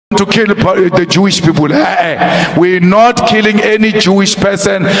to kill the Jewish people. We're not killing any Jewish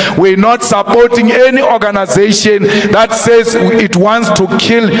person. We're not supporting any organization that says it wants to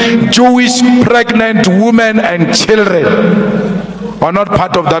kill Jewish pregnant women and children. We're not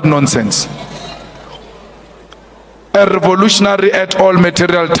part of that nonsense. A revolutionary at all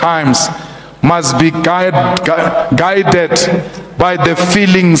material times must be guided by the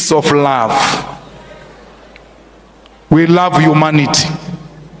feelings of love. We love humanity.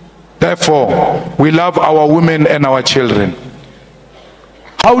 Therefore, we love our women and our children.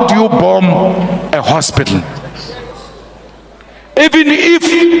 How do you bomb a hospital? Even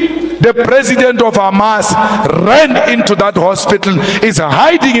if the president of Hamas ran into that hospital, is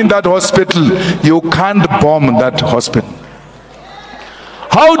hiding in that hospital, you can't bomb that hospital.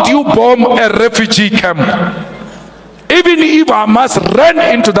 How do you bomb a refugee camp? Even if Hamas ran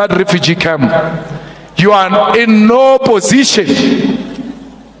into that refugee camp, you are in no position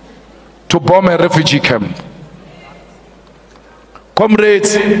to bomb a refugee camp.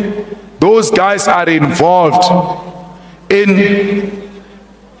 Comrades, those guys are involved in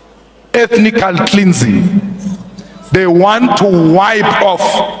ethnical cleansing. They want to wipe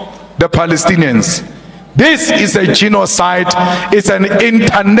off the Palestinians. This is a genocide. It's an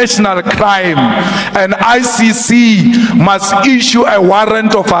international crime, and ICC must issue a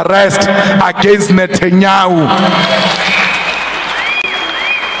warrant of arrest against Netanyahu.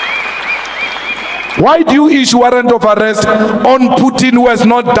 Why do you issue warrant of arrest on Putin, who has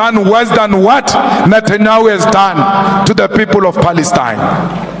not done worse than what Netanyahu has done to the people of Palestine?